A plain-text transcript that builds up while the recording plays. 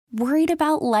Worried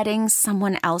about letting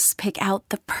someone else pick out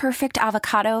the perfect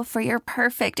avocado for your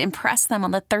perfect impress them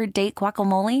on the third date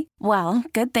guacamole? Well,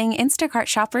 good thing Instacart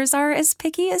shoppers are as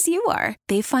picky as you are.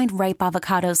 They find ripe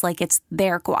avocados like it's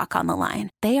their guac on the line.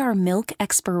 They are milk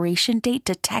expiration date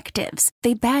detectives.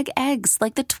 They bag eggs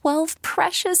like the 12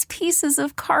 precious pieces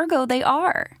of cargo they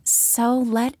are. So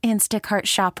let Instacart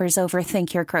shoppers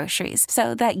overthink your groceries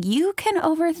so that you can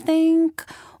overthink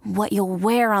what you'll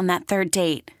wear on that third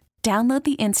date. Download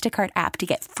the Instacart app to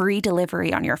get free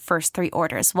delivery on your first 3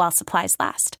 orders while supplies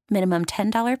last. Minimum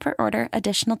 $10 per order.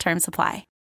 Additional terms apply.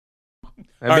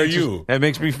 How are you? That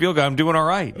makes me feel good. I'm doing all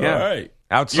right. Yeah. All right.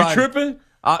 Outside. You tripping?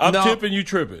 I'm no. tipping, you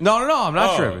tripping. No, I'm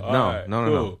not tripping. No, right, no.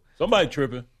 cool. Somebody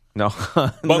tripping. No.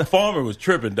 Buck Farmer was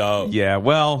tripping, dog. Yeah,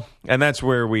 well, and that's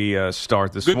where we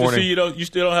start this morning. Good to see you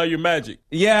still don't have your magic.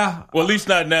 Yeah. Well, at least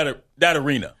not in that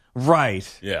arena.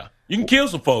 Right. Yeah. You can kill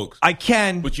some folks. I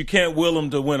can. But you can't will them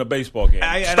to win a baseball game.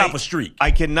 Stop a streak.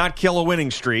 I cannot kill a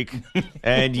winning streak.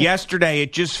 And yesterday,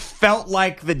 it just felt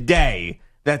like the day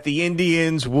that the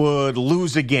Indians would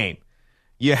lose a game.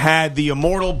 You had the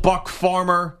immortal Buck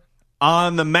Farmer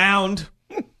on the mound.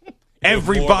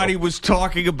 Everybody was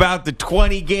talking about the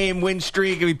 20-game win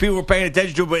streak. I mean, people were paying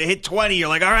attention to it, but it hit 20. You're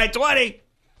like, all right, 20.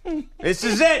 This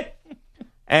is it.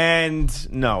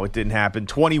 And no, it didn't happen.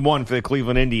 21 for the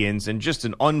Cleveland Indians, and just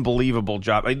an unbelievable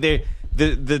job. I mean,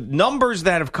 the numbers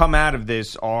that have come out of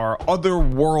this are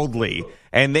otherworldly,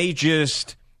 and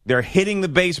they're hitting the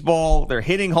baseball, they're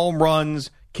hitting home runs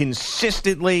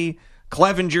consistently.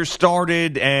 Clevenger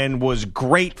started and was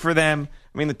great for them.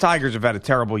 I mean, the Tigers have had a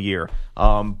terrible year,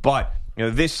 but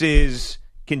this is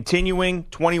continuing.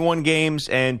 21 games,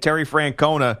 and Terry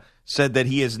Francona said that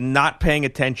he is not paying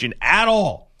attention at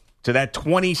all to that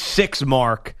 26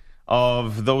 mark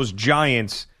of those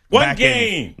Giants. One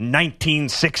game. In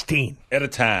 1916. At a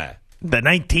tie. The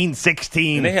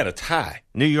 1916. And they had a tie.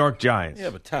 New York Giants. They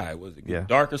have a tie. Was it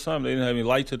dark or something? They didn't have any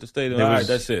lights at the stadium. All right,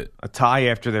 that's it. A tie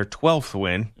after their 12th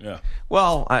win. Yeah.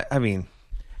 Well, I mean,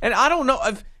 and I don't know.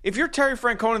 If you're Terry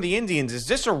Francona of the Indians, is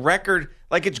this a record?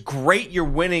 Like, it's great you're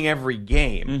winning every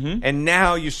game, and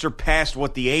now you surpassed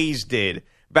what the A's did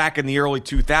back in the early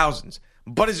 2000s.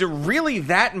 But is it really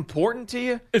that important to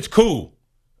you? It's cool.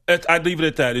 I'd leave it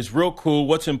at that. It's real cool.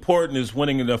 What's important is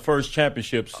winning the first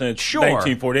championship since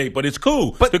 1948. But it's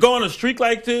cool. But to go on a streak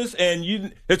like this,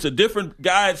 and it's a different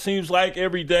guy, it seems like,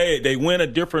 every day. They win a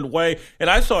different way. And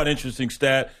I saw an interesting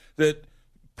stat that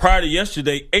prior to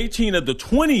yesterday, 18 of the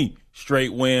 20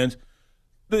 straight wins,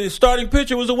 the starting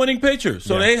pitcher was a winning pitcher.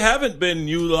 So they haven't been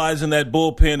utilizing that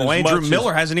bullpen as much. Andrew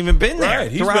Miller hasn't even been there. Right.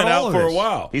 He's been out for a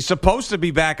while. He's supposed to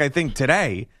be back, I think,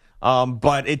 today.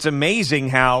 But it's amazing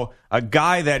how a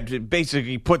guy that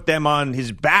basically put them on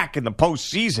his back in the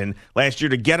postseason last year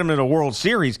to get him to the World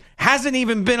Series hasn't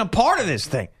even been a part of this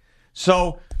thing.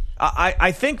 So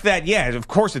I think that, of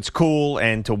course it's cool,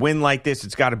 and to win like this,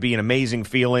 it's got to be an amazing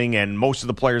feeling, and most of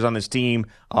the players on this team,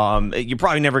 you're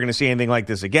probably never going to see anything like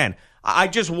this again. I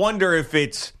just wonder if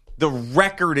it's the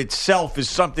record itself is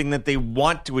something that they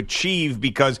want to achieve,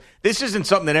 because this isn't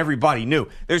something that everybody knew.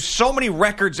 There's so many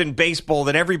records in baseball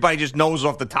that everybody just knows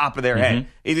off the top of their head.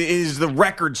 It is the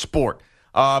record sport.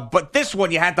 But this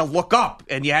one you had to look up,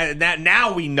 and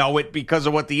now we know it because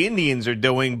of what the Indians are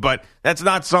doing, but that's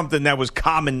not something that was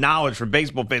common knowledge for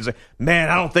baseball fans. Like,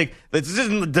 man, I don't think this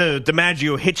isn't the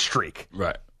DiMaggio hit streak.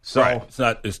 Right. So right.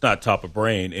 It's not top of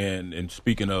brain. And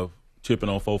speaking of chipping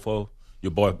on Fofo, your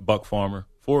boy Buck Farmer,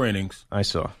 4 innings. I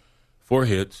saw 4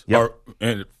 hits. Yep.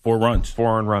 And 4 runs.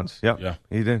 4 earned runs. Yep. Yeah.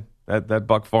 He did. That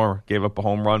Buck Farmer gave up a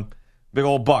home run. Big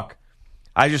old Buck.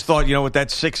 I just thought, with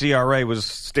that 6 ERA was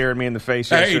staring me in the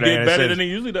face yesterday. He did better than he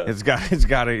usually does. It's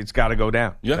got to go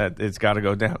down. Yeah. It's got to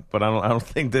go down. But I don't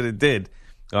think that it did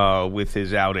with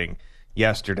his outing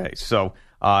yesterday. So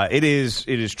it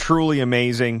is truly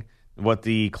amazing what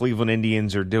the Cleveland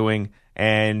Indians are doing,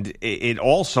 and it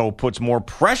also puts more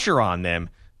pressure on them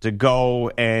to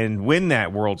go and win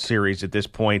that World Series at this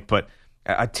point. But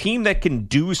a team that can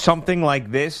do something like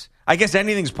this, I guess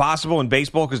anything's possible in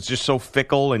baseball because it's just so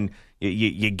fickle, and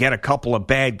you get a couple of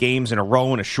bad games in a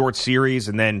row in a short series,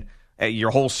 and then your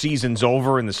whole season's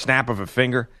over in the snap of a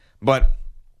finger. But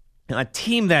a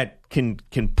team that can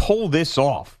pull this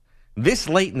off this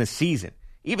late in the season,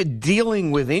 even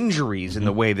dealing with injuries in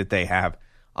the way that they have,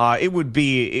 it would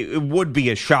be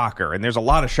a shocker. And there's a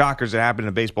lot of shockers that happen in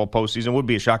the baseball postseason. It would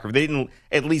be a shocker if they didn't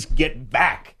at least get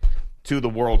back to the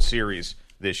World Series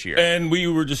this year. And we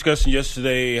were discussing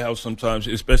yesterday how sometimes,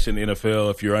 especially in the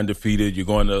NFL, if you're undefeated, you're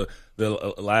going to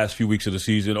the last few weeks of the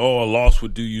season, a loss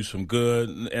would do you some good.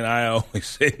 And I always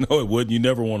say, no, it wouldn't. You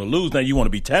never want to lose. Now, you want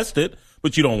to be tested,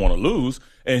 but you don't want to lose.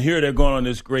 And here they're going on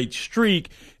this great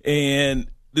streak, and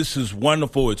this is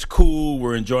wonderful. It's cool.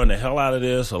 We're enjoying the hell out of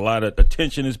this. A lot of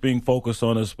attention is being focused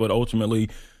on us, but ultimately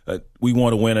we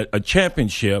want to win a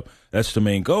championship. That's the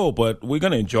main goal, but we're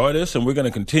going to enjoy this, and we're going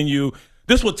to continue.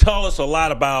 This will tell us a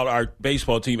lot about our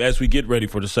baseball team as we get ready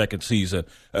for the second season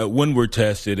when we're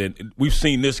tested. And we've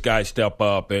seen this guy step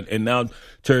up, and now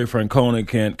Terry Francona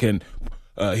can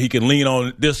he can lean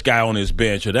on this guy on his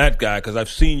bench or that guy, because I've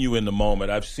seen you in the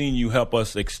moment. I've seen you help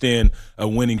us extend a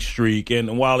winning streak.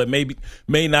 And while it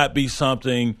may not be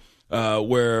something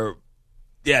where,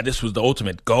 this was the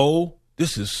ultimate goal,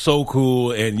 this is so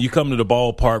cool. And you come to the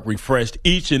ballpark refreshed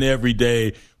each and every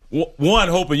day. One,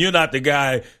 hoping you're not the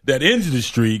guy that ends the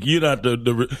streak. You're not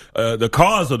the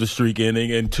cause of the streak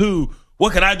ending. And two,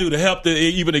 what can I do to help to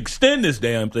even extend this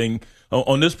damn thing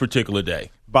on this particular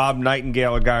day? Bob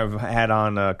Nightingale, a guy I've had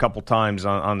on a couple times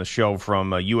on the show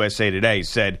from USA Today,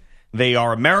 said they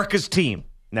are America's team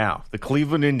now, the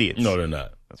Cleveland Indians. No, they're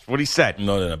not. That's what he said.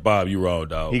 No, they're not. Bob, you're wrong,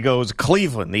 dog. He goes,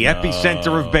 Ecleveland, the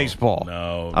epicenter of baseball.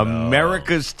 No.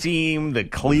 America's team, the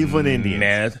Cleveland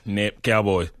Indians.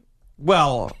 Cowboys.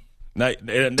 Well,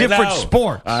 different now,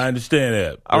 sports. I understand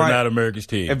that. They're not America's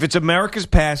team. If it's America's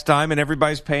pastime and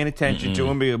everybody's paying attention to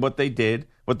them, what they did,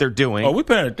 what they're doing. Oh, we're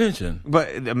paying attention.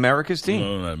 But America's team?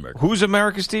 No, not America. Who's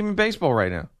America's team in baseball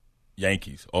right now?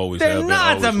 Yankees. Always They're have been.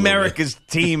 Not America's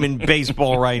team in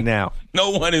baseball right now.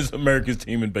 No one is America's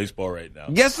team in baseball right now.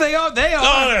 Yes, they are. They are.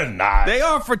 No, they're not. They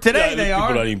are for today. They are.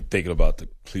 People aren't even thinking about the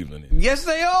Cleveland Indians. Yes,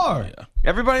 they are. Yeah.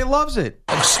 Everybody loves it.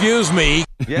 Excuse me.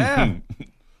 Yeah.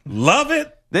 Love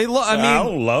it? I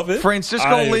don't love it. Francisco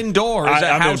Lindor is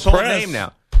a household name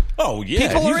now. Oh, yeah.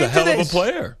 People he's are a hell into of a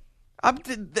player.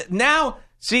 Now,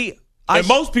 see. And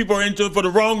most people are into it for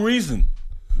the wrong reason.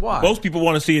 Why? Most people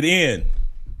want to see it end.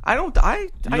 I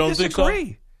disagree.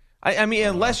 Think so? I mean,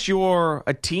 unless you're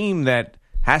a team that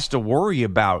has to worry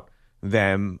about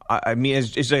them. I mean,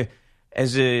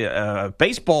 as a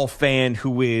baseball fan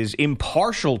who is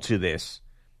impartial to this,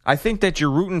 I think that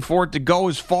you're rooting for it to go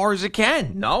as far as it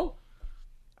can. No,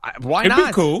 why not? It'd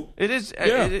be cool. It is.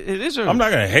 Yeah. It is. I'm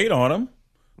not going to hate on them,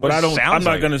 but I'm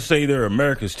not going to say they're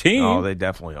America's team. Oh, they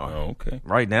definitely are. Oh, okay.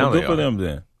 Right now, good for them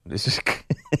then. This is.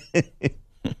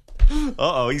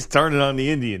 He's turning on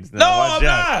the Indians now. No, Watch I'm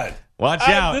out. not. Watch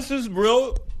out. This is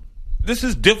real. This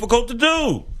is difficult to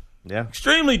do. Yeah.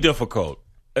 Extremely difficult.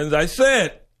 As I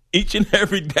said, each and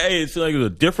every day it's like a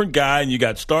different guy, and you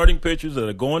got starting pitchers that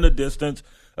are going the distance,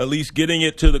 at least getting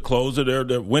it to the closer. They're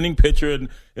the winning pitcher in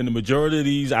the majority of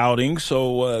these outings.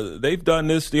 So they've done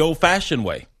this the old-fashioned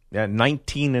way. Yeah,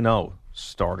 19-0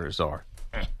 starters are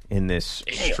in this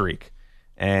streak.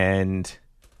 And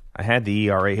I had the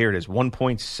ERA. Here it is,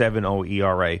 1.70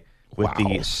 ERA with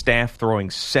the staff throwing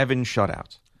 7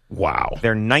 shutouts. Wow.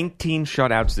 They're 19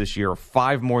 shutouts this year,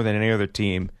 5 more than any other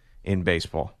team in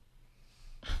baseball.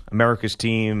 America's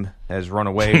team has run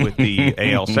away with the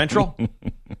AL Central,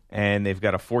 and they've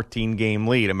got a 14-game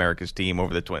lead, America's team,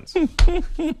 over the Twins.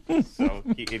 So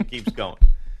it keeps going.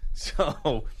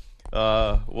 So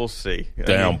we'll see.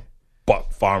 Damn.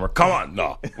 Buck Farmer. Come on,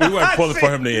 no. We weren't pulling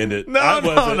for him to end it. No.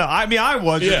 I mean, I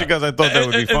was just because I thought that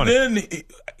would be funny. And then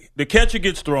the catcher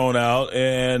gets thrown out,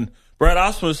 and Brad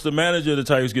Ausmus, the manager of the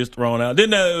Tigers, gets thrown out. Then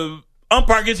the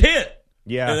umpire gets hit.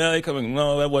 Yeah. And then they come in,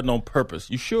 no, that wasn't on purpose.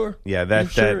 You sure? Yeah,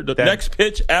 The next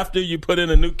pitch after you put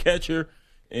in a new catcher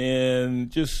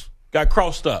and just got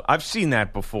crossed up. I've seen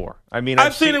that before. I mean,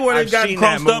 I've seen it where they've gotten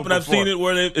crossed up, and I've before. seen it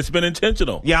where it's been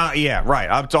intentional. Yeah, right.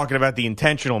 I'm talking about the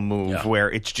intentional move where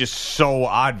it's just so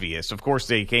obvious. Of course,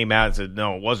 they came out and said,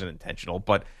 no, it wasn't intentional,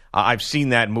 but I've seen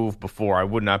that move before. I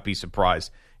would not be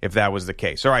surprised if that was the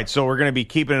case. All right, so we're going to be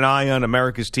keeping an eye on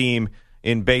America's team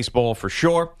in baseball for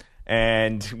sure,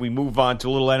 and we move on to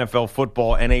a little NFL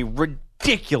football and a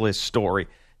ridiculous story.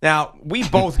 Now, we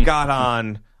both got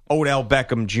on Odell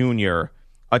Beckham Jr.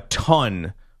 a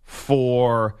ton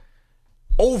for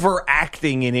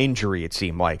overacting an injury, it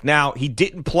seemed like. Now, he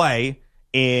didn't play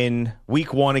in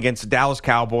Week 1 against the Dallas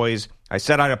Cowboys. I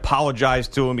said I'd apologize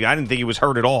to him. I didn't think he was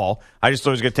hurt at all. I just thought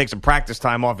he was going to take some practice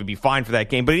time off and be fine for that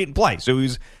game, but he didn't play, so he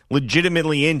was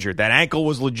legitimately injured. That ankle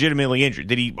was legitimately injured.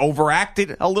 Did he overact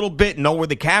it a little bit, know where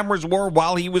the cameras were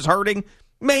while he was hurting?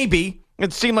 Maybe.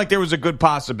 It seemed like there was a good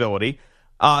possibility.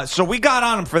 So we got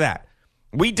on him for that.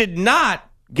 We did not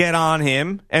get on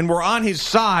him, and we're on his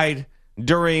side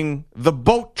during the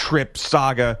boat trip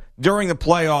saga during the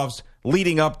playoffs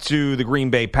leading up to the Green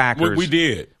Bay Packers. We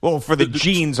did. Well, for the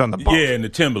jeans on the boat. Yeah, and the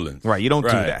Timberlands. Right, you don't do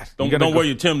that. Don't wear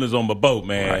your Timberlands on my boat,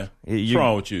 man. Right. What's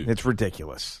wrong with you? It's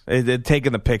ridiculous.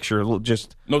 Taking the picture,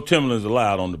 just... No Timberlands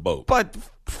allowed on the boat. But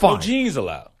fine. No jeans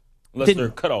allowed, unless they're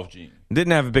cut-off jeans.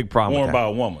 Didn't have a big problem with that. Worn by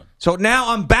a woman. So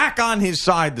now I'm back on his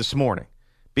side this morning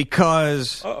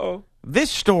because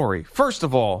this story, first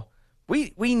of all,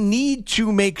 we need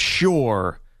to make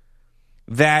sure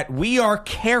that we are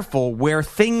careful where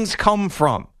things come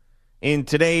from in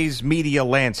today's media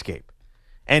landscape.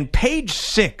 And Page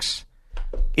 6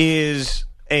 is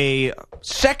a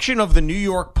section of the New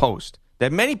York Post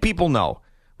that many people know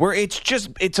where it's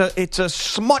a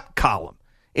smut column.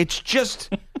 It's just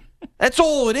that's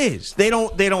all it is. They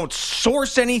don't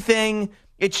source anything.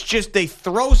 It's just they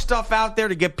throw stuff out there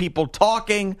to get people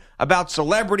talking about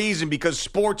celebrities, and because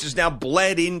sports is now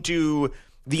bled into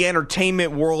the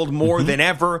entertainment world more than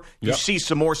ever. You see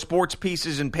some more sports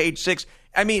pieces in Page 6.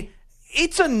 I mean,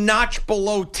 it's a notch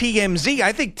below TMZ.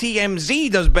 I think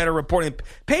TMZ does better reporting.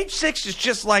 Page 6 is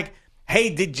just like, hey,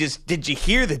 did you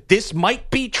hear that this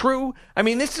might be true? I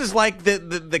mean, this is like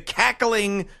the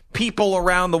cackling people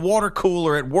around the water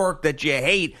cooler at work that you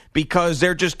hate because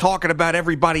they're just talking about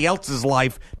everybody else's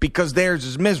life because theirs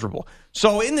is miserable.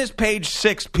 So in this Page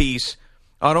 6 piece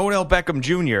on Odell Beckham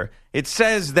Jr., it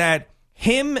says that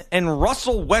him and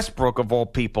Russell Westbrook, of all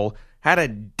people, had a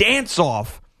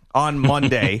dance-off on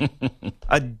Monday.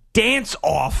 A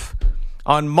dance-off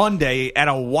on Monday at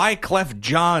a Wyclef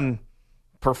Jean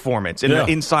performance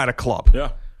inside a club.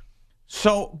 Yeah.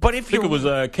 So, but if I think it was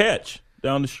a catch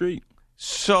down the street.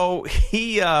 So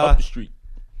he up the street.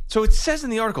 So it says in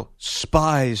the article,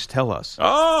 spies tell us.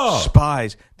 Oh.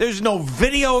 Spies. There's no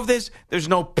video of this. There's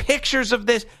no pictures of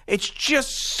this. It's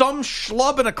just some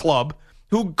schlub in a club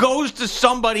who goes to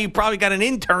somebody who probably got an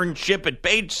internship at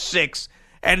Page 6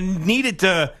 and needed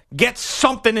to get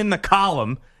something in the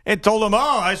column and told him,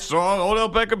 I saw Odell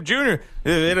Beckham Jr.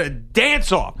 in a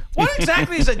dance-off. What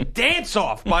exactly is a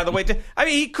dance-off, by the way? I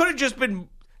mean, he could have just been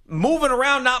moving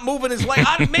around, not moving his leg.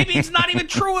 Maybe it's not even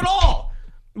true at all.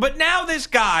 But now this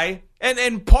guy,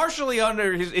 and partially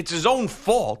it's his own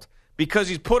fault because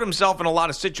he's put himself in a lot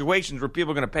of situations where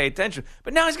people are going to pay attention.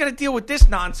 But now he's got to deal with this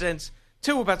nonsense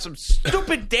too, about some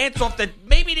stupid dance-off that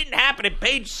maybe didn't happen at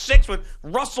Page 6 with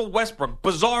Russell Westbrook.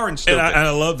 Bizarre and stupid. And I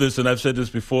love this, and I've said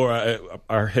this before.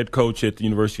 Our head coach at the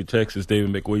University of Texas,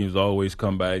 David McWilliams, always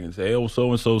come back and say,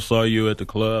 so-and-so saw you at the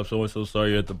club, so-and-so saw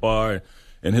you at the bar.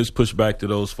 And his pushback to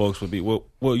those folks would be, well,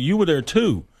 you were there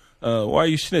too. Why are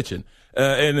you snitching?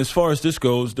 And as far as this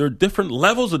goes, there are different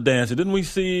levels of dancing. Didn't we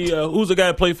see who's the guy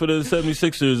who played for the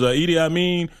 76ers? Edie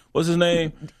Amin? What's his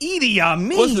name? Edie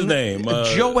Amin? What's his name?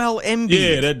 Joel Embiid.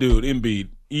 Yeah, that dude, Embiid.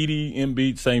 Edie,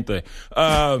 Embiid, same thing.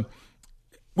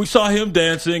 We saw him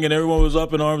dancing, and everyone was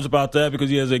up in arms about that because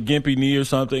he has a gimpy knee or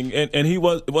something. And it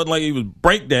wasn't like he was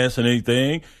breakdancing or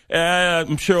anything.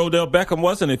 I'm sure Odell Beckham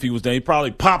wasn't if he was there. He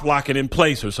probably pop-locking in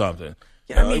place or something.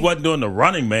 Yeah, he wasn't doing the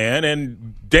running man.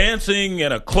 And dancing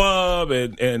at a club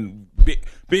and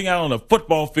being out on a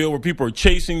football field where people are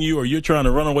chasing you or you're trying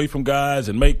to run away from guys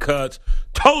and make cuts,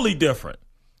 totally different.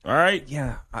 All right?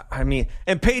 Yeah, I mean,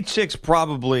 and Page 6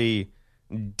 probably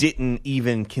didn't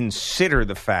even consider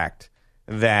the fact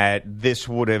that this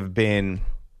would have been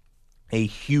a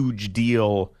huge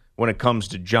deal when it comes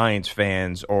to Giants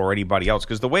fans or anybody else.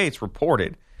 Because the way it's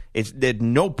reported, it's at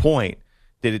no point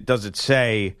does it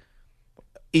say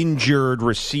injured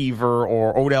receiver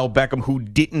or Odell Beckham who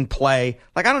didn't play.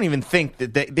 Like, I don't even think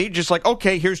that they just like,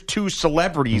 okay, here's two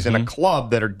celebrities in a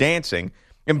club that are dancing.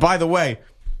 And by the way,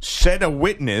 said a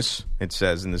witness, it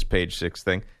says in this Page 6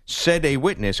 thing, said a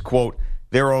witness, quote,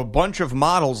 there are a bunch of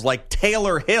models like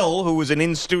Taylor Hill, who was an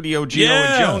in-studio Gino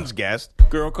and Jones guest.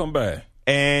 Girl, come back.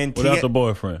 And without the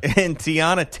boyfriend. And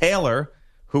Tiana Taylor,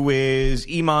 who is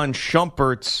Iman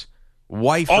Shumpert's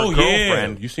wife or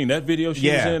girlfriend. You seen that video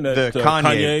she was in? The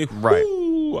Kanye. Right.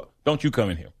 Ooh, don't you come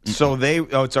in here. So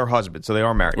it's her husband. So they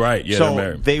are married. Right, yeah, so they're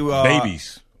married. They,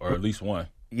 babies, or at least one.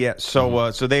 Yeah,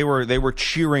 so so they were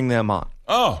cheering them on.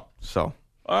 Oh. So.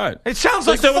 All right. It sounds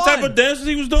like fun. What type of dances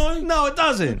he was doing? No, it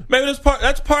doesn't. Maybe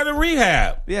that's part of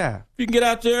rehab. Yeah. You can get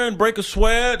out there and break a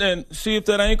sweat and see if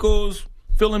that ankle's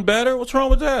feeling better. What's wrong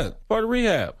with that? Part of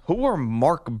rehab. Who are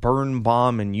Mark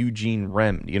Birnbaum and Eugene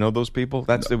Rem? Do you know those people?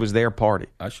 It was their party.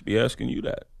 I should be asking you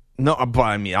that. No, but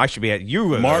I mean, I should be at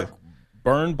you. Mark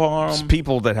Birnbaum.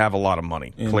 People that have a lot of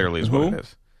money, clearly is what it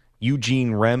is.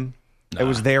 Eugene Rem. Nah. It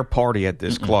was their party at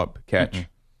this club, Catch.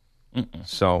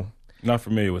 So. Not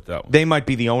familiar with that one. They might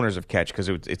be the owners of Catch because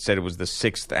it said it was the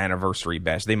 6th anniversary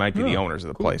bash. They might be the owners of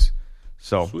the place.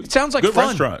 So it sounds like good fun.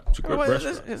 Restaurant. It's a good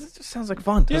restaurant. It just sounds like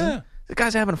fun. Doesn't it? The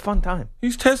guy's having a fun time.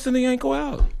 He's testing the ankle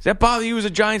out. Does that bother you as a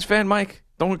Giants fan, Mike?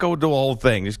 Don't go do a whole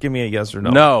thing. Just give me a yes or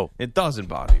no. No. It doesn't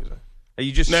bother you. Are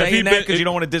you just saying that because you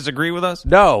don't want to disagree with us?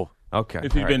 No. Okay.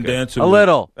 If you've been dancing a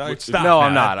little. Stop no, now.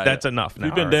 I'm not. That's enough now.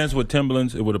 If you've been dancing with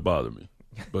Timberlands, it would have bothered me.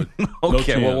 But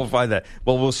okay, no well, we'll find that.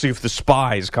 Well, we'll see if the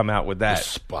spies come out with that. The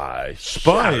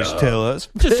spies tell us.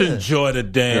 Just enjoy the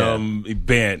damn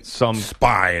event. Some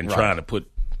spying trying to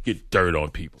get dirt on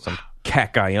people. Some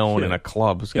cacayon in a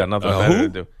club has got nothing better to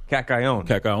do. Cacayon.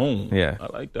 Cacayon. Yeah. I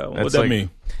like that one. What's that mean?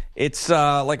 It's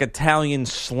like Italian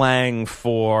slang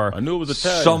for I knew it was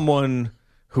Italian. Someone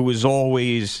who is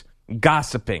always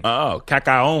gossiping. Oh,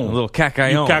 cacayon. A little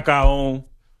cacayon. You cacayon.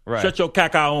 Right. Shut your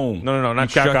cacayon. No, not you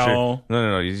shut cacayon.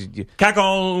 No.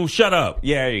 Cacayon, shut up.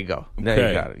 Yeah, there you go. There Okay.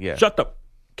 you got it. Yeah. Shut up.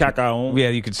 Cacayon. Yeah,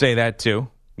 you could say that too.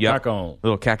 Yeah. Cacayon.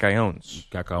 Little cacayons.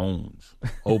 Cacayons.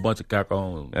 Whole bunch of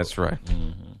cacayons. That's right.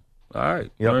 All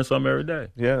right. Yep. Learn something every day.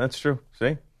 Yeah, that's true.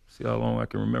 See how long I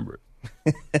can remember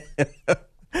it.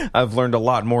 I've learned a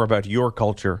lot more about your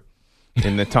culture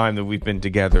in the time that we've been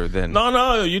together than.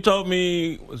 No. You told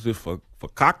me, was it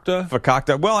fakakta?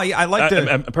 Fakakta. Well, I like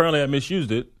to. Apparently, I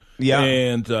misused it. Yeah.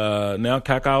 And now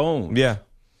cacayon. Yeah.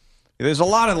 There's a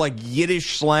lot of like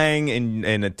Yiddish slang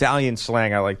and Italian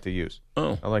slang I like to use.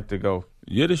 Oh. I like to go.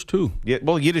 Yiddish too. Yeah,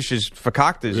 well, Yiddish is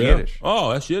fakakta is Yiddish.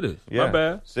 Oh, that's Yiddish. Yeah. My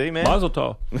bad. See, man. Mazel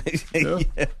tov.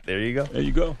 Yeah, there you go. There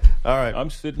you go. All right. I'm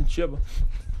sitting chibba.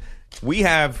 We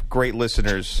have great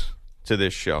listeners to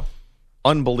this show.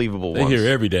 Unbelievable ones. They hear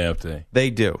every damn thing.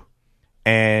 They do.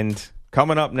 And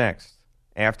coming up next,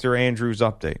 after Andrew's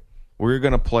update, we're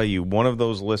going to play you one of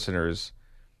those listeners'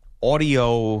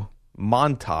 audio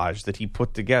montage that he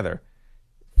put together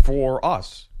for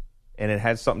us. And it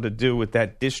has something to do with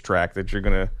that diss track that you're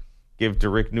going to give to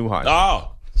Rick Neuheim.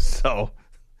 Oh. So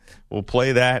we'll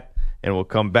play that, and we'll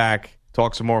come back,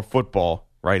 talk some more football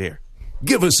right here.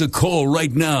 Give us a call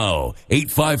right now,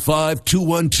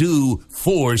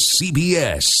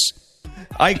 855-212-4CBS.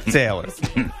 Ike Taylor.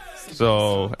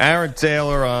 So Aaron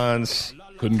Taylor on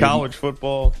college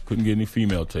football. Couldn't get any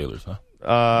female Taylors, huh?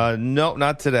 No,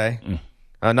 not today.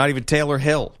 Not even Taylor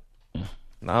Hill.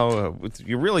 No,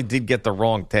 you really did get the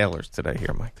wrong Taylors today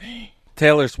here, Mike.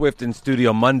 Taylor Swift in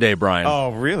studio Monday, Brian.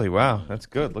 Oh, really? Wow, that's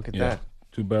good. Look at that.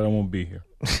 Too bad I won't be here.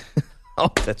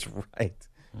 Oh, that's right.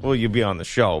 Well, you'll be on the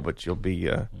show, but you'll be,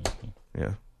 yeah.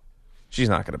 She's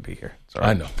not going to be here. Sorry.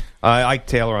 I know. Ike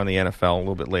Taylor on the NFL a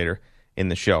little bit later in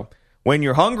the show. When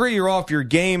you're hungry, you're off your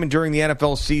game, and during the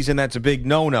NFL season, that's a big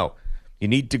no-no. You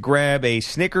need to grab a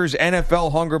Snickers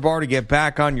NFL Hunger Bar to get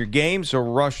back on your game, so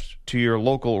rush to your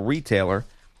local retailer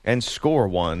and score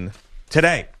one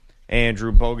today.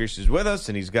 Andrew Bogish is with us,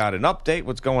 and he's got an update.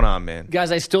 What's going on, man? Guys,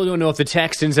 I still don't know if the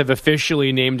Texans have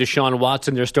officially named Deshaun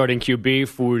Watson their starting QB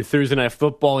for Thursday Night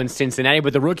Football in Cincinnati,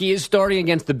 but the rookie is starting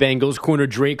against the Bengals. Corner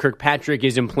Drake Kirkpatrick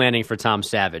is in planning for Tom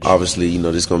Savage. Obviously,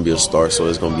 this is going to be a start, so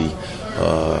it's going to be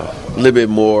a little bit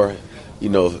more,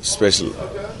 special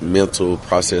mental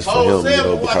process for him,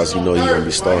 because he's going to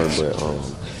be starting. But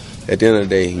at the end of the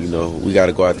day, we got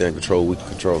to go out there and control what we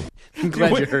can control. I'm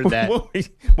glad you heard that.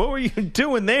 What were you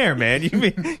doing there, man? You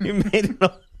made it.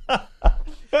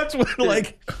 That's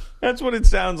what it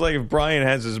sounds like if Brian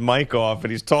has his mic off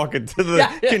and he's talking to the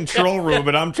control room,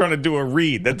 and I'm trying to do a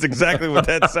read. That's exactly what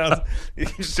that sounds. You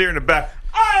just hear in the back.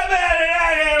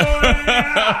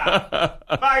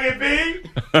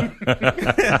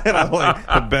 And I'm like,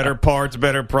 the better parts,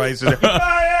 better prices.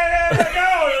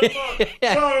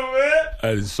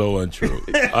 That is so untrue.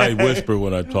 I whisper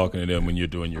when I'm talking to them when you're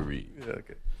doing your read.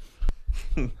 Okay.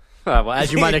 Well,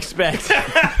 as you might expect. Can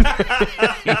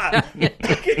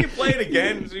you play it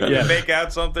again so you can make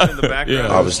out something in the background? Yeah.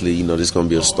 Obviously, this is going to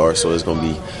be a start, so it's going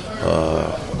to be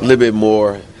a little bit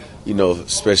more,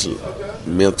 special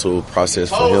mental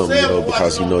process for him,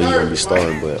 because he's going to be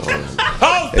starting. But at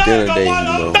the end of the day,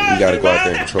 we got to go out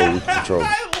there and control what we can control.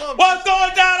 What's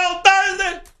going down on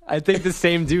Thursday? I think the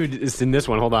same dude is in this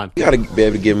one. Hold on. You got to be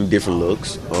able to give him different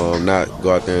looks, not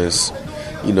go out there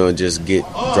and just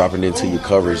dropping into your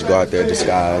coverage. Go out there,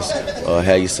 disguise,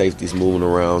 have your safeties moving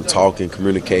around, talking,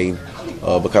 communicating,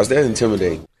 because they're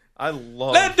intimidating. I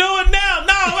love. Let's do it now.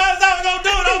 No, we're not gonna do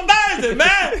it on Thursday,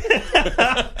 man.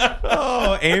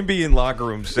 Oh, ambient locker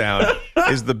room sound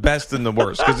is the best and the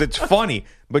worst because it's funny,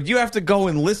 but you have to go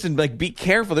and listen. Like, be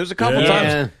careful. There's a couple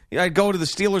times I go to the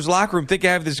Steelers locker room, think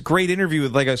I have this great interview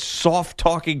with like a soft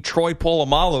talking Troy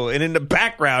Polamalu, and in the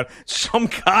background, some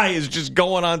guy is just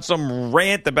going on some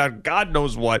rant about God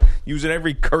knows what, using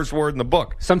every curse word in the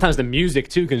book. Sometimes the music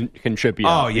too can trip you Oh,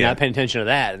 out. yeah. You're not paying attention to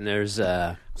that, and there's.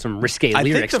 some risque I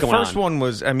lyrics think the going on. first one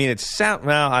was, I mean,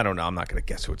 well, I don't know. I'm not going to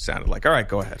guess who it sounded like. All right,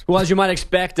 go ahead. Well, as you might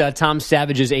expect, Tom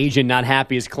Savage's agent not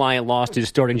happy his client lost his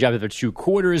starting job after 2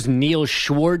 quarters. Neil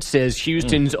Schwartz says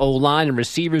Houston's O-line and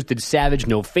receivers did Savage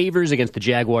no favors against the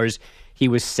Jaguars. He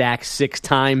was sacked 6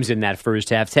 times in that first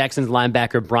half. Texans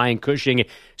linebacker Brian Cushing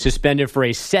suspended for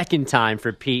a second time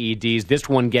for PEDs. This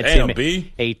one gets him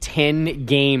a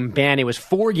 10-game ban. It was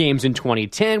 4 games in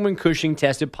 2010 when Cushing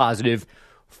tested positive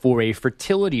for a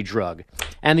fertility drug.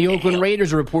 And the Oakland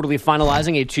Raiders are reportedly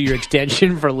finalizing a 2-year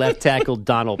extension for left tackle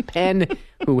Donald Penn,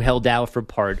 who held out for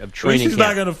part of training camp. He's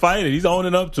not going to fight it. He's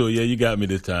owning up to it. Yeah, you got me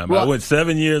this time. Well, I went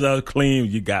 7 years. I was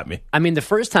clean. You got me. I mean, the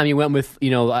first time he went with,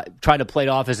 tried to play it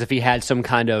off as if he had some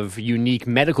kind of unique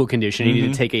medical condition he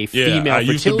needed to take a female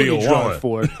fertility drug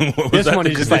for. This one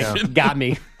is just like, got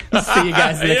me. See you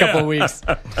guys in a couple of weeks.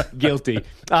 Guilty.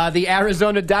 The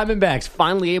Arizona Diamondbacks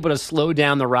finally able to slow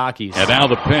down the Rockies. And now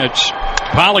the pitch.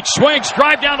 Pollock swings,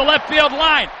 drive down the left field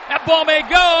line. That ball may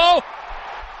go.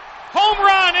 Home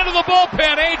run into the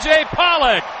bullpen. A.J.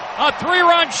 Pollock, a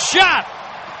 3-run shot.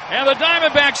 And the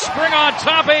Diamondbacks spring on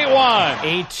top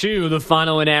 8-1. 8-2, the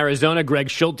final in Arizona. Greg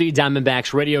Schulte,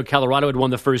 Diamondbacks Radio Colorado, had won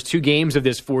the first 2 games of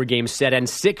this 4-game set and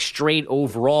 6 straight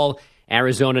overall.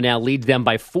 Arizona now leads them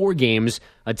by 4 games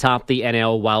atop the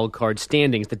NL wildcard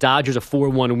standings. The Dodgers a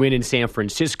 4-1 win in San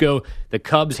Francisco. The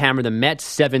Cubs hammer the Mets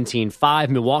 17-5.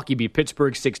 Milwaukee beat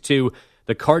Pittsburgh 6-2.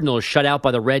 The Cardinals shut out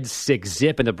by the Reds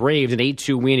 6-0. And the Braves an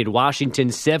 8-2 win in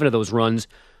Washington. 7 of those runs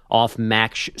off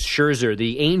Max Scherzer.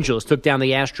 The Angels took down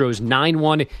the Astros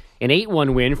 9-1. An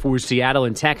 8-1 win for Seattle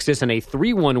and Texas. And a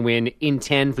 3-1 win in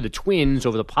 10 for the Twins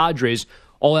over the Padres.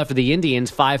 All after the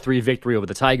Indians' 5-3 victory over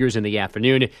the Tigers in the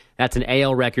afternoon. That's an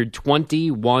AL record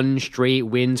 21 straight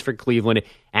wins for Cleveland.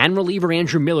 And reliever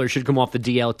Andrew Miller should come off the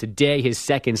DL today, his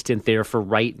second stint there for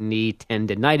right knee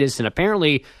tendinitis. And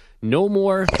apparently no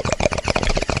more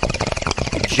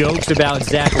jokes about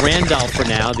Zach Randolph for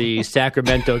now. The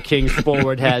Sacramento Kings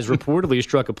forward has reportedly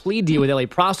struck a plea deal with LA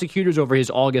prosecutors over his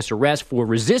August arrest for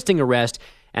resisting arrest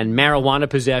and marijuana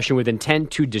possession with intent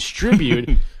to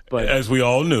distribute. But, as we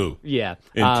all knew. Yeah.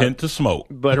 Intent to smoke.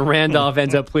 But Randolph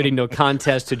ends up pleading no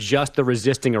contest to just the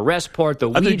resisting arrest part. The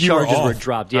weed charges were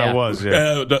dropped. Yeah. I was,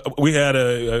 yeah. We had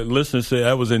a listener say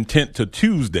I was intent to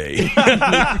Tuesday.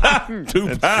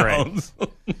 2 pounds.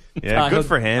 Yeah, good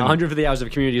for him. 150 hours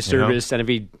of community service, and if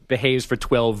he behaves for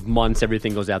 12 months,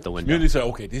 everything goes out the window. Community said,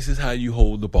 okay, this is how you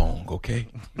hold the bong, okay?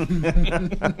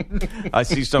 I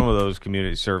see some of those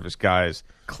community service guys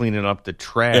cleaning up the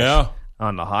trash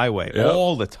on the highway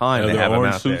all the time. They have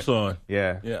orange out suits there. on.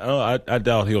 Yeah. I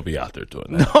doubt he'll be out there doing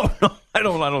that. No, I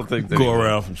don't think that. Go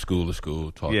around from school to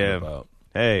school talking about.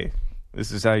 Hey,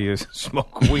 this is how you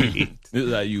smoke weed. This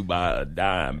is how you buy a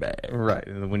dime bag. Right.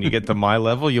 And when you get to my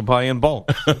level, you buy in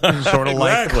bulk. Sort of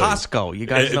like Costco. You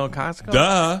guys know Costco?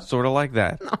 Duh. Sort of like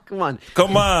that. Oh, come on.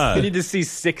 Come on. You need to see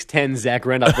 6'10" Zach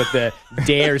Randolph with the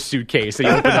Dare suitcase that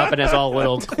you open up and has all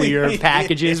little clear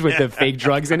packages with the fake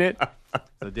drugs in it.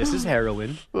 So this is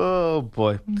heroin. Oh,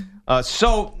 boy.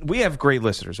 So we have great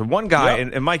listeners. And one guy,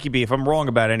 and Mikey B, if I'm wrong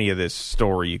about any of this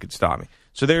story, you could stop me.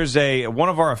 So there's one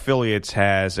of our affiliates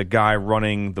has a guy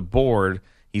running the board.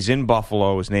 He's in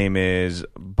Buffalo. His name is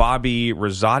Bobby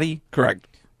Rosati. Correct.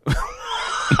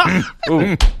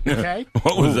 Ooh. Okay.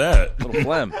 What was that? Little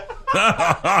phlegm.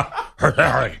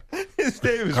 His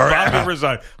name is Bobby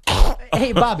Rosati.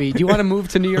 Hey, Bobby, do you want to move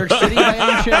to New York City by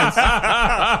any chance?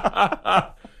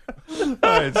 All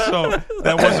right, so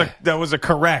that was a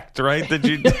correct, right? Did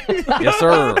you? Yes,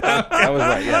 sir. That was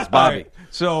right. Yes, Bobby. Right.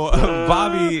 So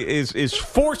Bobby is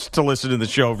forced to listen to the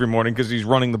show every morning because he's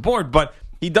running the board, but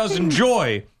he does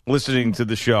enjoy listening to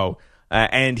the show.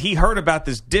 And he heard about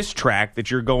this diss track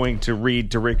that you're going to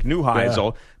read to Rick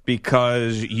Neuheisel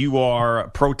because you are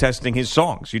protesting his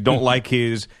songs. You don't like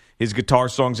his guitar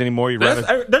songs anymore.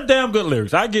 They're damn good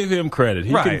lyrics. I give him credit.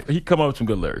 He come up with some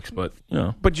good lyrics, but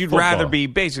But you'd rather be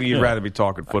rather be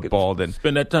talking football than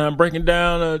spend that time breaking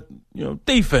down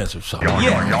defense or something.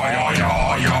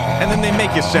 And then they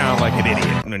make you sound like an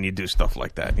idiot when you do stuff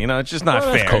like that. It's just not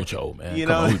fair. That's Coach O, man.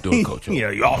 Come on, we doing Coach O.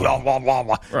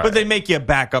 Right. But they make you a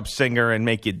backup singer and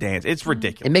make you dance. It's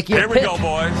ridiculous. They make you Here we go,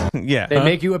 boys. Yeah, they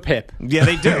make you a pip. Yeah,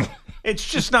 they do. It's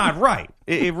just not right.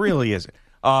 It really isn't.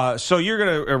 So you're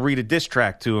gonna read a diss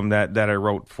track to him that I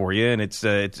wrote for you, and it's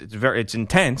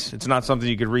intense. It's not something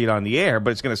you could read on the air,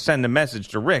 but it's gonna send a message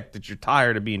to Rick that you're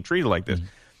tired of being treated like this. Mm-hmm.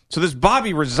 So this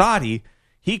Bobby Rosati,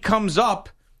 he comes up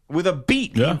with a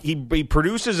beat. Yeah. He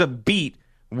produces a beat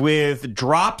with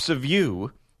drops of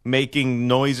you making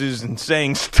noises and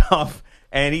saying stuff,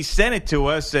 and he sent it to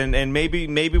us, and maybe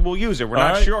we'll use it. We're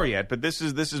not sure yet, but this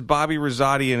is Bobby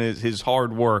Rosati and his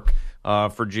hard work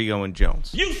for Gio and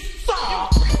Jones. You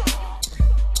suck!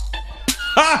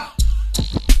 Ha!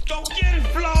 Go get it,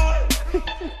 Floyd!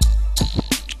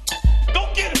 Go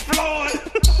get it, Floyd!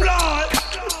 Floyd!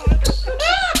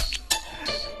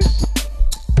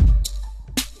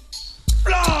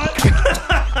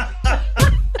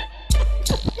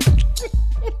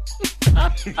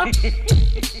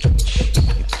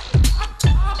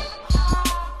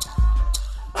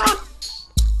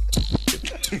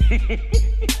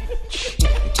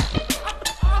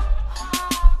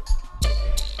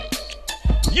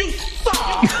 You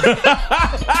suck!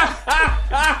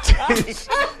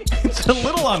 It's a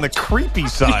little on the creepy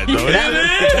side, though.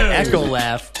 Echo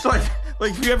laugh. It's like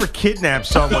if you ever kidnap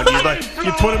someone,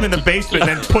 you put them in the basement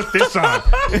and then put this on.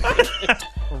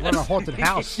 Or run a haunted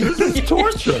house. This is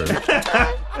torture.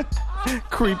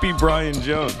 Creepy Brian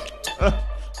Jones.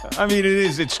 I mean,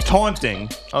 it's taunting.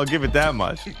 I'll give it that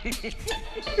much.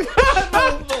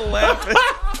 Laughing.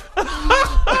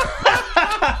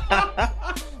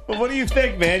 Well, what do you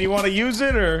think, man? You want to use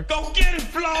it or? Go get it,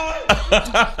 Floyd! Go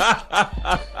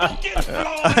get it,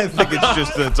 Floyd! I think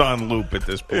it's on loop at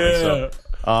this point. Yeah. So,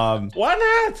 why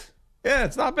not? yeah,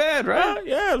 it's not bad, right?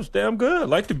 Yeah, it was damn good. I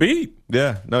like the beat.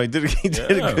 Yeah, no, he did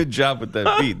a good job with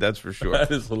that beat. That's for sure.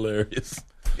 That is hilarious.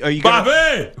 Are you Bobby!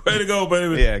 Way to go,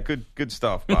 baby. Yeah, good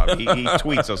stuff, Bobby. He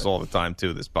tweets us all the time,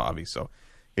 too, this Bobby, so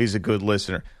he's a good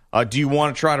listener. Do you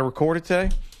want to try to record it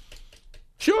today?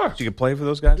 Sure. So you can play for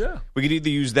those guys? Yeah. We could either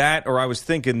use that, or I was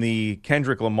thinking the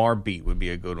Kendrick Lamar beat would be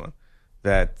a good one.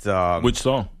 That Which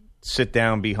song? Sit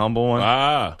Down, Be Humble one.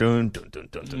 Ah. Dun, dun, dun,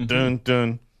 dun, dun, dun,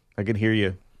 dun. I could hear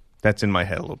you. That's in my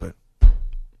head a little bit.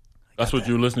 That's what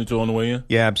you were listening to on the way in?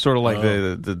 Yeah, I'm sort of like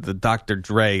the Dr.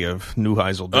 Dre of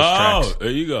Neuheisel diss tracks. Oh,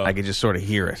 there you go. I could just sort of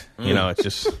hear it. You know, it's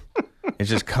just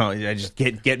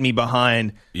get me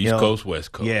behind East Coast,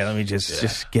 West Coast. Yeah, let me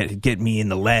just get me in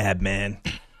the lab, man.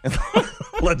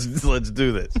 let's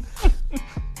do this.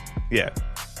 Yeah,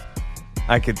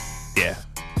 I could. Yeah,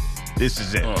 this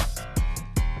is it.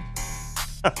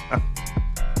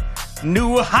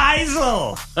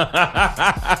 Neuheisel.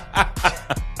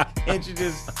 Can't you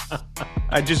just?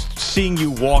 I just seeing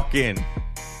you walk in,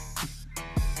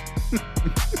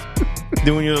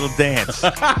 doing your little dance,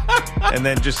 and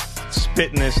then just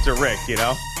spitting this to Rick. You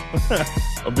know.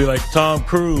 I'll be like Tom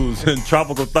Cruise in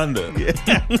Tropical Thunder.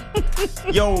 Yeah.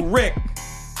 Yo, Rick,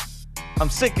 I'm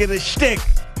sick of the shtick.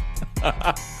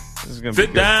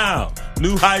 Sit down.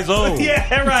 Neuheisel.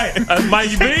 Yeah, right. That's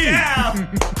Mikey B.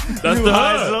 That's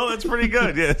Neuheisel. That's pretty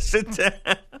good. Yeah, sit down.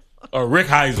 Or Rick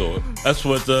Heisel. That's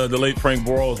what the late Frank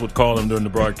Boros would call him during the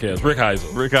broadcast. Rick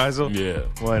Heisel. Rick Heisel? Yeah.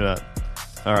 Why not?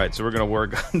 All right, so we're going to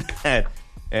work on that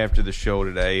after the show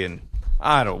today, and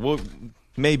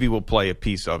maybe we'll play a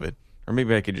piece of it. Or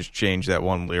maybe I could just change that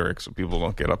one lyric so people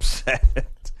don't get upset.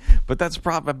 But that's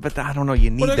probably. But I don't know. You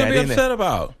need what are they that going to be in upset there.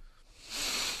 about?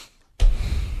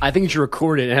 I think you should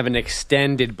record it and have an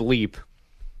extended bleep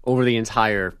over the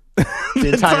entire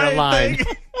line.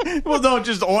 Well, no,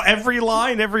 just every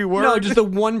line, every word. No, just the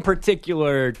one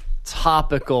particular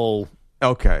topical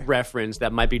reference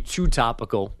that might be too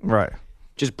topical. Right.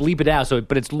 Just bleep it out.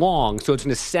 But it's long, so it's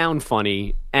going to sound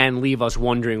funny and leave us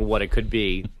wondering what it could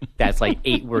be. That's like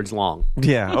 8 words long.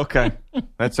 Yeah. Okay.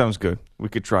 That sounds good. We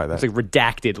could try that. It's like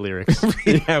redacted lyrics.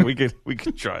 Yeah, we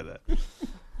could try that.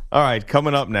 All right,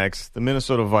 coming up next, the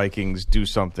Minnesota Vikings do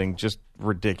something just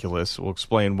ridiculous. We'll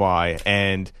explain why.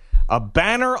 And a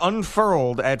banner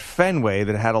unfurled at Fenway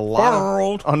that had a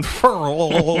lot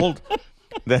unfurled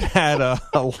that had a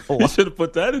You should have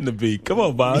put that in the beat. Come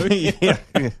on, Bobby.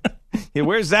 Yeah,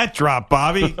 where's that drop,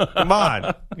 Bobby? Come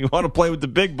on. You want to play with the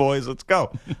big boys? Let's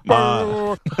go.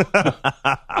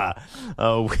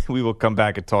 We will come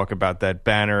back and talk about that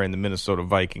banner and the Minnesota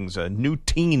Vikings new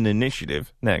teen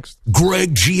initiative next.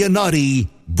 Greg Giannotti,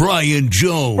 Brian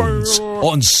Jones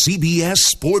on CBS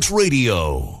Sports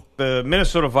Radio. The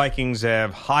Minnesota Vikings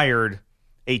have hired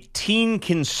a teen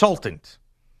consultant,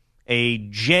 a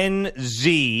Gen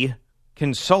Z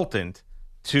consultant,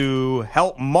 to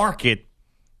help market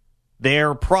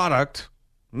their product,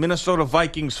 Minnesota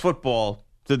Vikings football,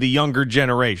 to the younger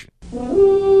generation.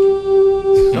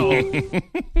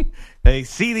 They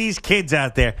see these kids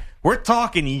out there. We're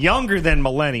talking younger than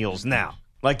millennials now.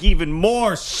 Like even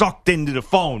more sucked into the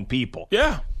phone people.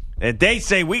 Yeah. And they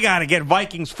say we got to get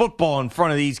Vikings football in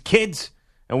front of these kids,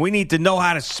 and we need to know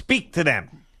how to speak to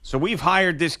them. So we've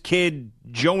hired this kid,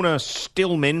 Jonah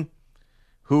Stillman,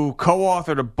 who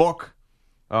co-authored a book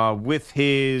with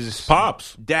his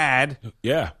pops dad.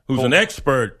 Yeah, who's an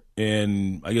expert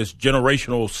in, I guess,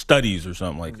 generational studies or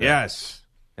something like that. Yes.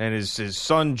 And his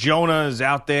son Jonah is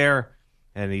out there,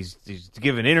 and he's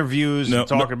giving interviews and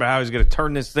talking about how he's going to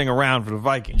turn this thing around for the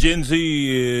Vikings. Gen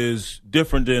Z is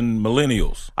different than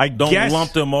millennials. Don't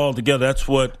lump them all together. That's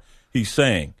what he's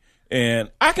saying. And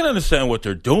I can understand what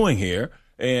they're doing here,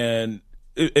 and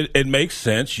it makes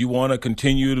sense. You want to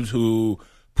continue to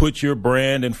put your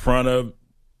brand in front of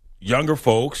younger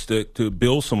folks to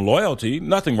build some loyalty.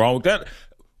 Nothing wrong with that.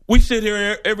 We sit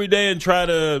here every day and try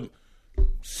to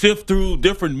sift through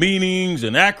different meanings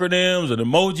and acronyms and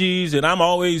emojis, and I'm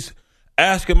always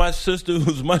asking my sister,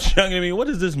 who's much younger than me, what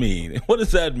does this mean? What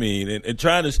does that mean? And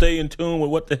trying to stay in tune with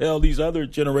what the hell these other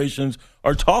generations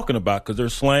are talking about, because they're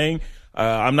slang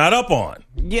I'm not up on.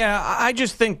 Yeah, I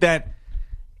just think that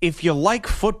if you like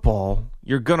football,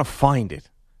 you're going to find it.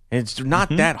 And it's not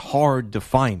that hard to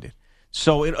find it.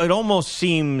 So it almost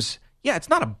seems, it's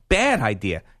not a bad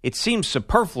idea. It seems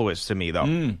superfluous to me,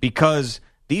 though, because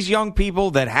these young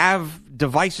people that have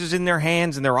devices in their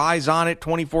hands and their eyes on it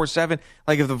 24/7,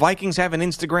 like if the Vikings have an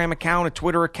Instagram account, a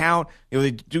Twitter account,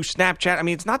 they do Snapchat. I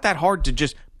mean, it's not that hard to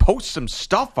just post some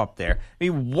stuff up there. I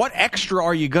mean, what extra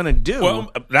are you going to do?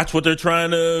 Well, that's what they're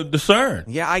trying to discern.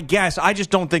 Yeah, I guess. I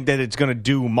just don't think that it's going to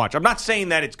do much. I'm not saying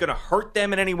that it's going to hurt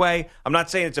them in any way. I'm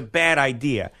not saying it's a bad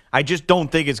idea. I just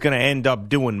don't think it's going to end up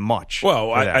doing much.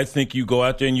 Well, I think you go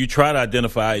out there and you try to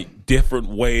identify different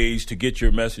ways to get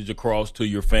your message across to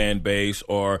your fan base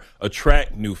or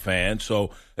attract new fans.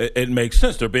 So it makes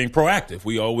sense. They're being proactive.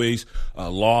 We always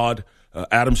laud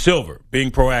Adam Silver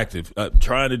being proactive,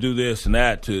 trying to do this and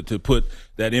that to put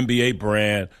that NBA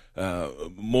brand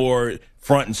more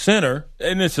front and center.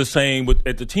 And it's the same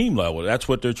at the team level. That's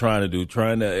what they're trying to do,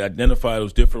 trying to identify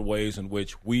those different ways in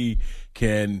which we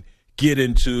can get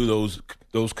into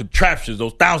those contraptions,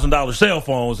 those $1,000 cell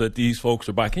phones that these folks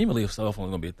are buying. Can you believe a cell phone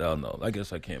is going to be $1,000? I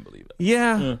guess I can't believe it.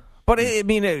 Yeah. But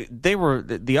they were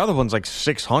the other one's like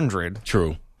 $600.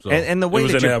 True. So and the way it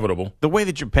was that inevitable. The way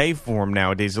that you pay for them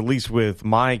nowadays, at least with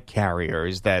my carrier,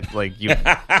 is that like you,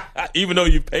 even though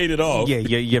you paid it off,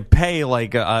 you pay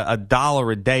like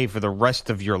 $1 a day for the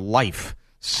rest of your life.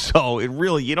 So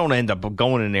you don't end up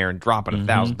going in there and dropping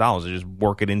 $1,000. You just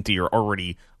work it into your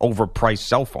already overpriced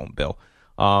cell phone bill.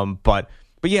 But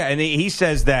yeah, and he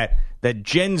says that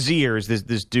Gen Zers,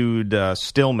 this dude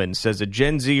Stillman says that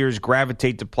Gen Zers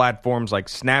gravitate to platforms like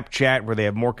Snapchat, where they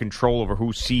have more control over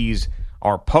who sees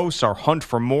our posts. Our hunt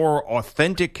for more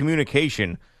authentic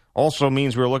communication also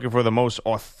means we're looking for the most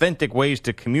authentic ways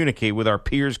to communicate with our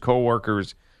peers,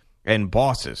 coworkers, and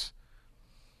bosses.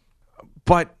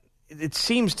 But it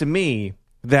seems to me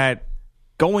that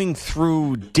going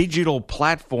through digital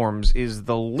platforms is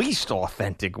the least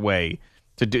authentic way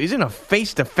to do. Isn't a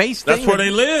face-to-face thing? That's where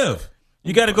they live.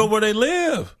 You got to go where they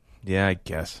live. Yeah, I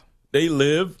guess. They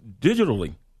live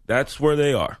digitally. That's where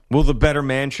they are. Will the Better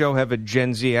Man Show have a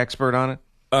Gen Z expert on it?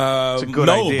 It's a good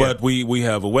idea. But we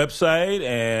have a website,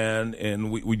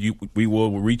 and we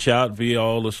will reach out via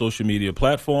all the social media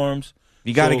platforms.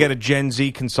 You got to get a Gen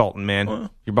Z consultant, man.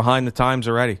 You're behind the times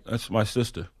already. That's my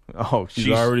sister. Oh, she's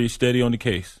already steady on the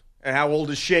case. And how old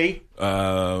is she?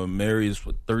 Mary is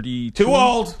 32? Too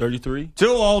old. 33? Too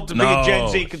old to be a Gen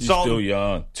Z consultant. She's still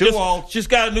young. Too old. She's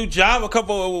got a new job a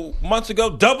couple of months ago,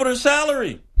 doubled her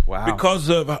salary. Wow. Because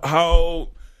of how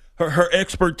her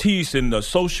expertise in the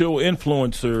social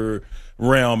influencer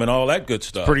realm and all that good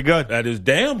stuff. Pretty good. That is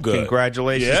damn good.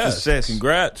 Congratulations to sis.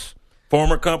 Congrats.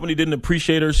 Former company didn't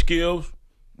appreciate her skills.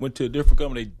 Went to a different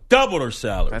company, doubled her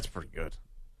salary. That's pretty good.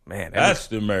 Man, that's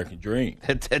the American dream.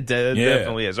 That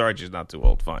definitely is. All right, she's not too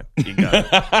old. Fine. You got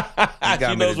it.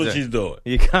 She knows what she's doing.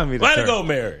 You got me. Way to go,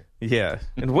 Mary. Yeah.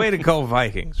 And way to go,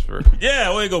 Vikings. For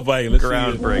way to go, Vikings.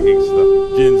 Groundbreaking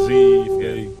stuff. Gen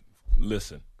Z,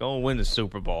 listen. Go and win the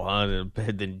Super Bowl, huh?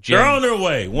 Then they're on their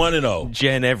way, 1-0.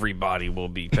 Gen everybody will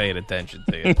be paying attention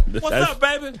to you. What's up,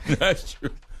 baby? That's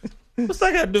true. What's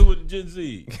that got to do with Gen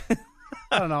Z?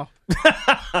 I don't know.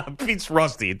 Pete's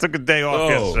rusty. He took a day off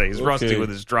yesterday. He's rusty with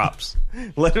his drops.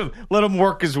 Let him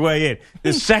work his way in.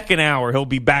 The second hour, he'll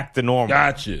be back to normal.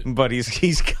 Gotcha. But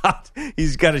he's got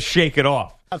to shake it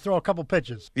off. I throw a couple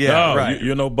pitches. Yeah, right.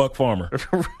 You're no Buck Farmer.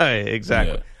 Right,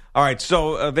 exactly. Yeah. All right,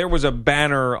 so there was a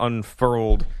banner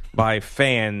unfurled by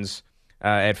fans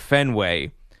at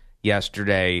Fenway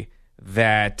yesterday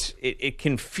that it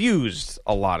confused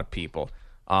a lot of people.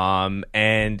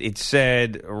 And it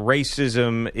said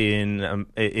racism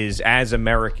is as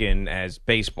American as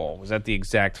baseball. Was that the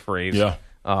exact phrase? Yeah.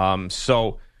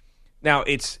 So now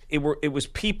it was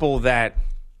people that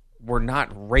were not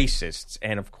racists,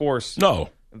 and of course, no.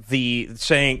 The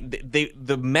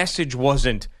message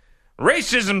wasn't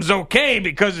racism's okay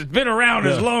because it's been around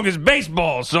as long as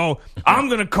baseball, so I'm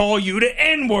going to call you the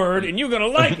N-word and you're going to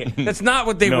like it. That's not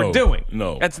what they were doing.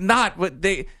 No. That's not what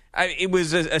they... it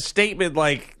was a statement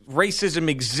like racism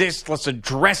exists, let's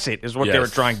address it, is what they were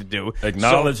trying to do.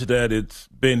 Acknowledge that it's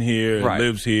been here, it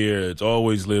lives here, it's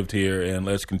always lived here, and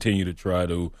let's continue to try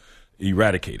to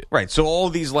eradicate it. Right. So all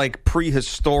these like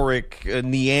prehistoric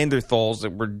Neanderthals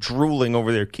that were drooling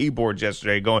over their keyboards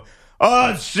yesterday going,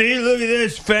 oh, see, look at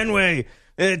this, Fenway.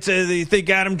 You think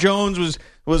Adam Jones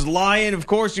was lying? Of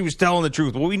course he was telling the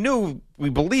truth. Well, we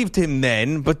believed him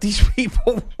then, but these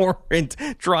people weren't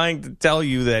trying to tell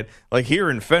you that, like,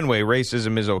 here in Fenway,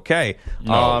 racism is okay.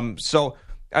 No. So,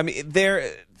 I mean,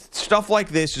 stuff like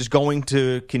this is going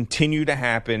to continue to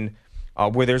happen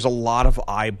where there's a lot of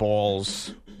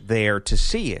eyeballs there to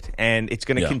see it. And it's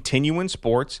going to continue in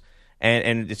sports,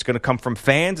 and it's going to come from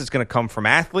fans. It's going to come from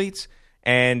athletes.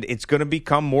 And it's going to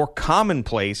become more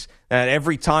commonplace that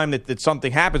every time that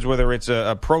something happens, whether it's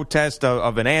a protest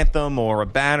of an anthem or a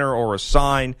banner or a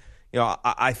sign,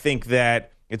 I think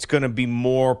that it's going to be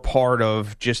more part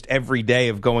of just every day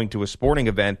of going to a sporting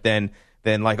event than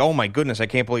like, oh my goodness, I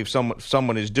can't believe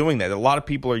someone is doing that. A lot of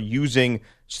people are using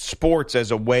sports as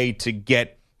a way to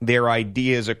get their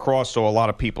ideas across, so a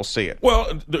lot of people see it.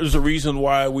 Well, there's a reason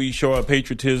why we show our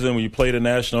patriotism when you play the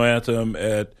national anthem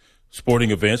at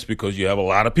sporting events, because you have a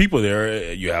lot of people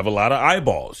there. You have a lot of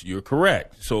eyeballs. You're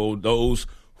correct. So those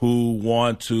who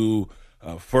want to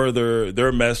further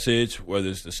their message, whether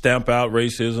it's to stamp out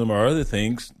racism or other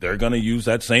things, they're going to use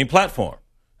that same platform.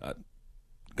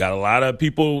 Got a lot of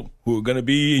people who are going to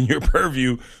be in your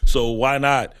purview, so why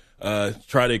not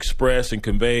try to express and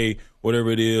convey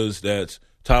whatever it is that's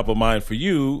top of mind for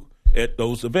you at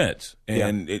those events.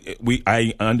 And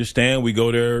I understand we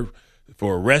go there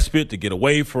for a respite, to get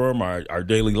away from our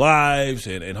daily lives,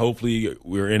 and hopefully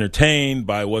we're entertained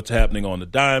by what's happening on the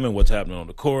diamond, what's happening on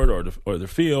the court or the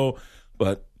field.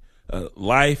 But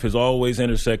life has always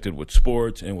intersected with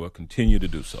sports and will continue to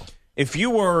do so. If you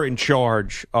were in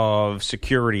charge of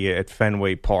security at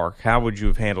Fenway Park, how would you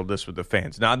have handled this with the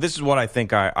fans? Now, this is what I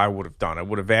think I would have done. I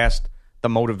would have asked the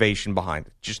motivation behind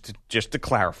it, just to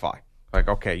clarify. Like,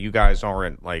 okay, you guys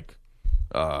aren't like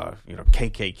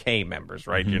KKK members,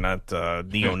 right? You're not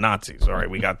neo-Nazis. All right,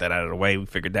 we got that out of the way. We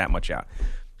figured that much out.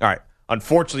 All right.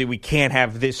 Unfortunately, we can't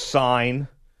have this sign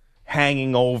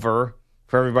hanging over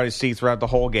for everybody to see throughout the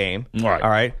whole game. All right. All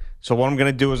right. So what I'm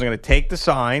going to do is I'm going to take the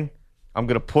sign. I'm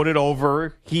going to put it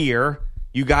over here.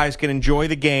 You guys can enjoy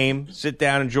the game. Sit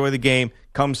down, enjoy the game.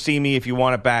 Come see me if you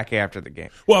want it back after the game.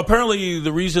 Well, apparently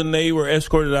the reason they were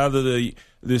escorted out of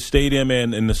the stadium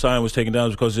and the sign was taken down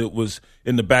is because it was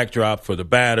in the backdrop for the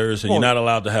batters, and you're not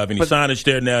allowed to have any signage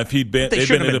there. Now, if he'd been, they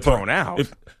shouldn't have been thrown out.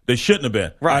 They shouldn't have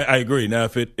been. Right. I agree. Now,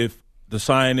 if the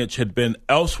signage had been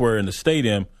elsewhere in the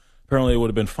stadium, apparently it would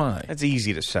have been fine. That's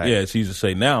easy to say. Yeah, it's easy to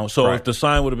say now. So if the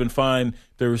sign would have been fine,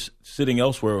 they were sitting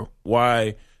elsewhere,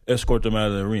 why escort them out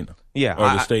of the arena? Yeah, or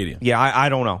the stadium. I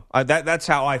don't know. That's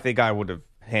how I think I would have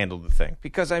handled the thing.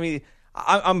 Because, I mean,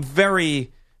 I'm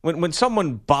very... When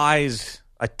someone buys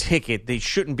a ticket, they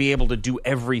shouldn't be able to do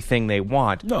everything they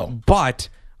want. No. But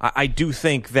I do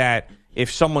think that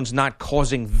if someone's not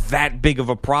causing that big of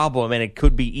a problem and it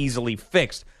could be easily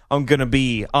fixed, I'm going to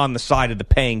be on the side of the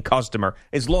paying customer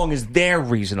as long as they're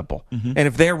reasonable. Mm-hmm. And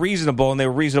if they're reasonable and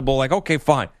they're reasonable, like, okay,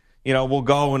 fine. We'll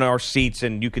go in our seats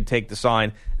and you can take the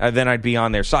sign, then I'd be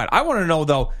on their side. I want to know,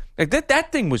 though, like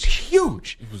that thing was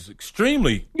huge. It was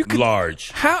extremely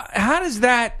large.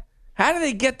 How do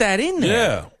they get that in there?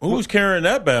 Yeah. Who's carrying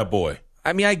that bad boy?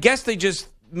 I mean, I guess they just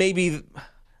maybe,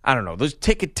 I don't know, those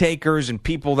ticket takers and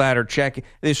people that are checking.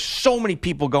 There's so many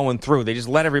people going through. They just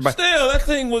let everybody. Still, that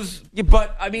thing was. Yeah,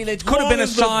 but, I mean, it could have been a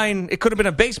sign. It could have been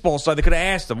a baseball sign. They could have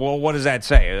asked them, well, what does that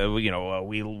say? We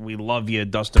love you,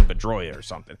 Dustin Pedroia or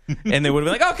something. And they would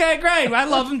have been like, okay, great. I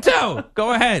love him too.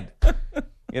 Go ahead. But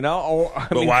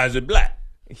why is it black?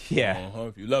 Yeah.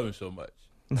 If you love him so much.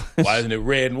 Why isn't it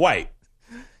red and white?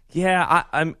 Yeah,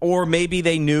 or maybe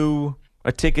they knew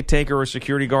a ticket taker or a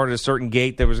security guard at a certain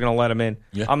gate that was going to let him in.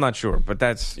 Yeah. I'm not sure, but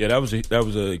that's... Yeah, that was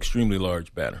an extremely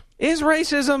large banner. Is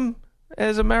racism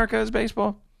as America as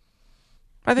baseball?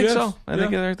 I think so. I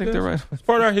think they're right. It's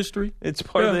part of our history. It's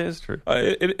part of the history.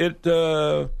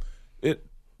 It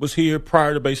was here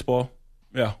prior to baseball.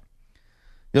 Yeah.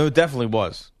 It definitely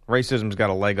was. Racism's got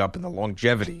a leg up in the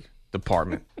longevity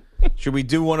department. Should we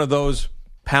do one of those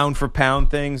pound-for-pound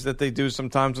things that they do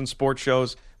sometimes in sports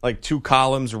shows, like 2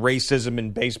 columns, racism in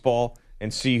baseball,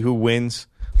 and see who wins?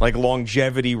 Like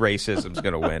longevity racism's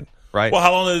going to win, right? Well,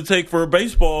 how long did it take for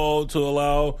baseball to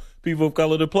allow people of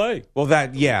color to play. Well,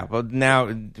 but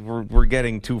now we're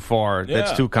getting too far. Yeah,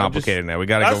 that's too complicated now. We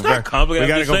got to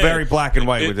go very black and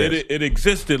white with this. It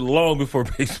existed long before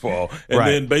baseball, and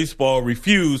Right. then baseball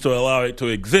refused to allow it to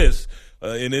exist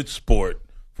in its sport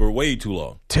for way too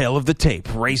long. Tail of the tape: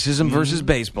 racism versus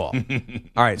baseball.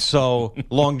 All right, so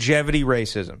longevity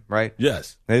racism, right?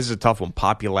 Yes. This is a tough one.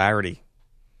 Popularity.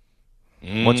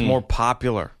 What's more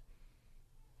popular?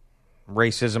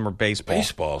 Racism or baseball?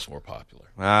 Baseball's more popular.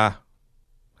 I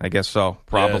guess so.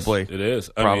 Probably. Yes, it is.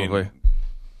 Probably.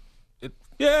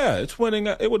 It's winning.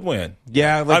 It would win.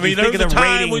 Yeah, there was a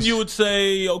time ratings. when you would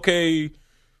say, okay,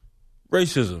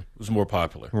 racism was more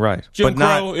popular. Right. Jim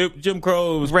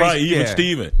Crow was probably even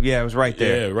Steven. Yeah, it was right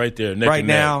there. Yeah, right there. Right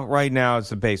now it's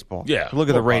the baseball. Yeah. Look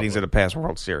at the ratings of the past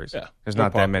World Series. Yeah. There's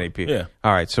not that many people. Yeah.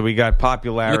 All right, so we got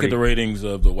popularity. Look at the ratings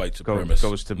of the white supremacists.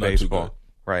 Goes to Not too baseball. good.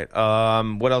 Right.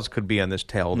 What else could be on this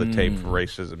tail of the tape for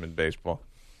racism in baseball?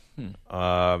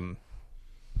 I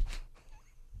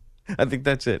think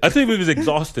that's it. I think we've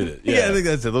exhausted it. Yeah, I think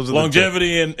that's it. Those are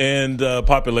longevity and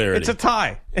popularity. It's a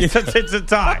tie. It's a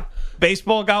tie.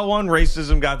 Baseball got one.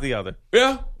 Racism got the other.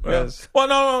 Yeah. Yes. Well,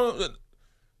 no.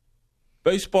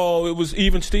 Baseball, it was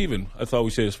even Steven, I thought we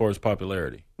said, as far as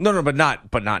popularity. No, but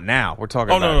not now. We're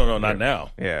talking about... No, not now.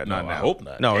 Yeah, not now. I hope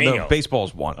not. No,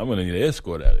 baseball's won. I'm going to need an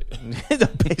escort at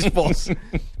it.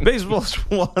 Baseball's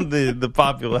won the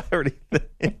popularity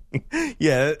thing.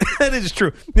 Yeah, that is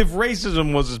true. If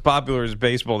racism was as popular as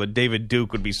baseball, then David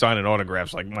Duke would be signing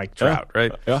autographs like Mike Trout,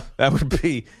 right? Yeah. That would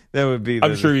be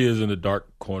I'm sure he is in the dark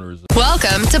corners.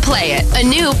 Welcome to Play It, a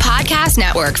new podcast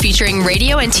network featuring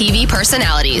radio and TV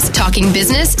personalities talking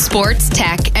business, sports,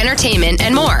 tech, entertainment,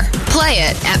 and more. Play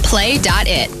it at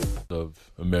play.it. Of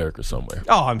America somewhere.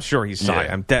 Oh, I'm sure he's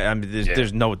signing.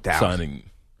 There's no doubt. Signing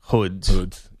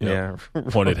hoods. Yeah.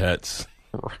 Pointed hats.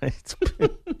 Right.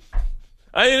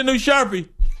 I need a new Sharpie.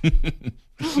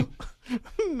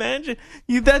 Imagine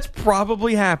that's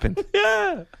probably happened.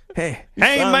 Yeah. Hey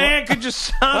man, could you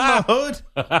sign the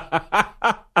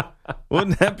hood?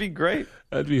 Wouldn't that be great?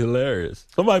 That'd be hilarious.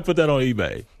 Somebody put that on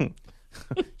eBay.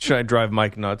 Should I drive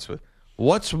Mike nuts with?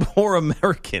 What's more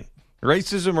American,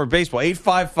 racism or baseball?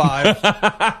 855.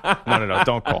 No,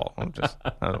 don't call. I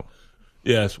don't.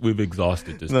 Yes, we've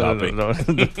exhausted this topic. No.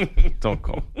 Don't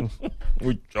call.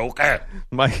 We're joking.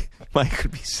 Mike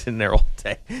could be sitting there all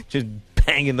day, just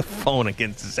banging the phone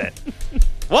against his head.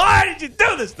 Why did you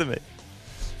do this to me?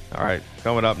 All right,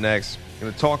 coming up next,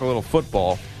 going to talk a little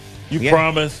football. You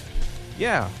promise?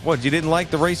 Yeah. What, you didn't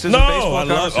like the racism baseball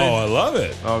conversation? I love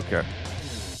it. Okay.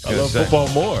 I love football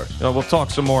more. No, we'll talk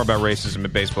some more about racism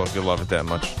in baseball if you love it that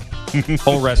much.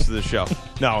 Whole rest of the show.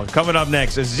 No, coming up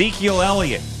next, Ezekiel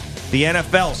Elliott. The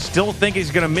NFL still think he's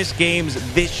going to miss games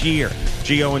this year.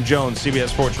 Gio and Jones, CBS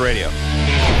Sports Radio.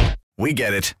 We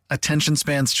get it. Attention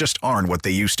spans just aren't what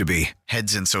they used to be.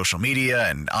 Heads in social media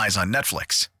and eyes on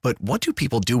Netflix. But what do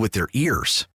people do with their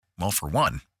ears? Well, for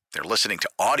one, they're listening to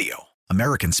audio.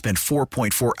 Americans spend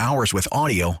 4.4 hours with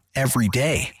audio every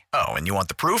day. Oh, and you want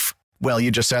the proof? Well, you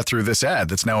just sat through this ad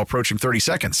that's now approaching 30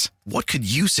 seconds. What could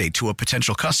you say to a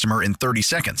potential customer in 30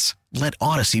 seconds? Let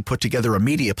Odyssey put together a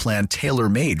media plan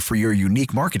tailor-made for your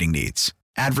unique marketing needs.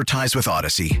 Advertise with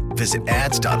Odyssey. Visit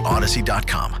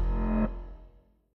ads.odyssey.com.